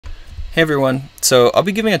Hey everyone, so I'll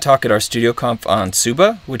be giving a talk at RStudio Conf on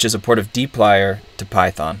Siuba, which is a port of dplyr to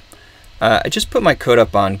Python. I just put my code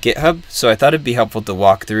up on GitHub, so I thought it'd be helpful to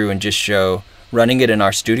walk through and just show running it in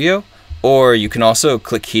RStudio, or you can also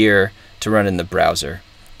click here to run in the browser.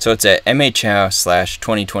 So it's at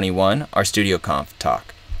mhow/2021 RStudio Conf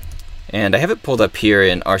talk. And I have it pulled up here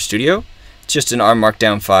in RStudio. It's just an R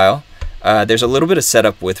Markdown file. There's a little bit of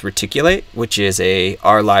setup with Reticulate, which is a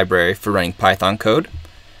R library for running Python code.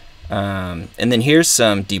 And then here's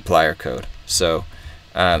some dplyr code. So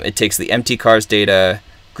it takes the empty cars data,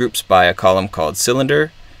 groups by a column called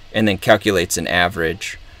cylinder, and then calculates an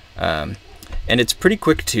average. And it's pretty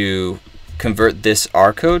quick to convert this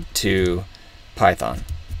R code to Python.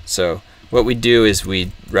 So what we do is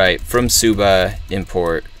we write from Siuba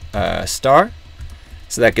import star.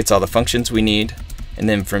 So that gets all the functions we need. And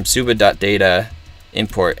then from Siuba.data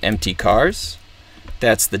import empty cars.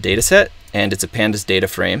 That's the data set, and it's a pandas data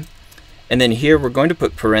frame. And then here we're going to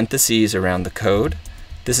put parentheses around the code.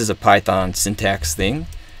 This is a Python syntax thing.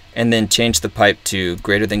 And then change the pipe to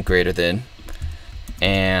greater than,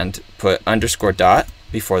 and put underscore dot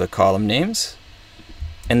before the column names.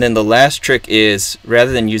 And then the last trick is,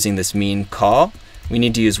 rather than using this mean call, we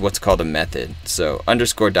need to use what's called a method. So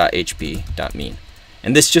underscore dot hp dot mean.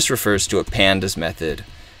 And this just refers to a pandas method,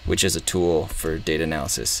 which is a tool for data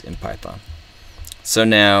analysis in Python. So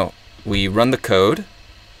now we run the code.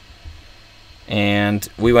 And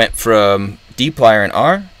we went from dplyr in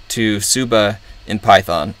R to Siuba in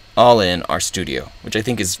Python, all in RStudio, which I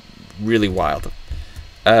think is really wild.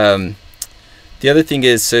 The other thing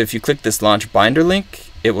is, so if you click this launch binder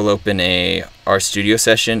link, it will open a RStudio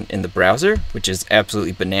session in the browser, which is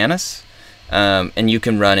absolutely bananas. And you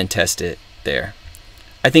can run and test it there.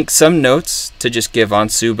 I think some notes to just give on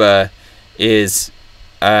Siuba is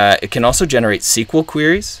it can also generate SQL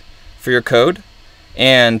queries for your code,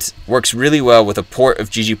 and works really well with a port of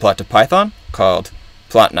ggplot to Python called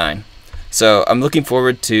plot9. So I'm looking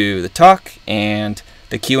forward to the talk and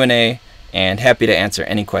the Q&A, and happy to answer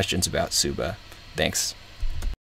any questions about Siuba. Thanks.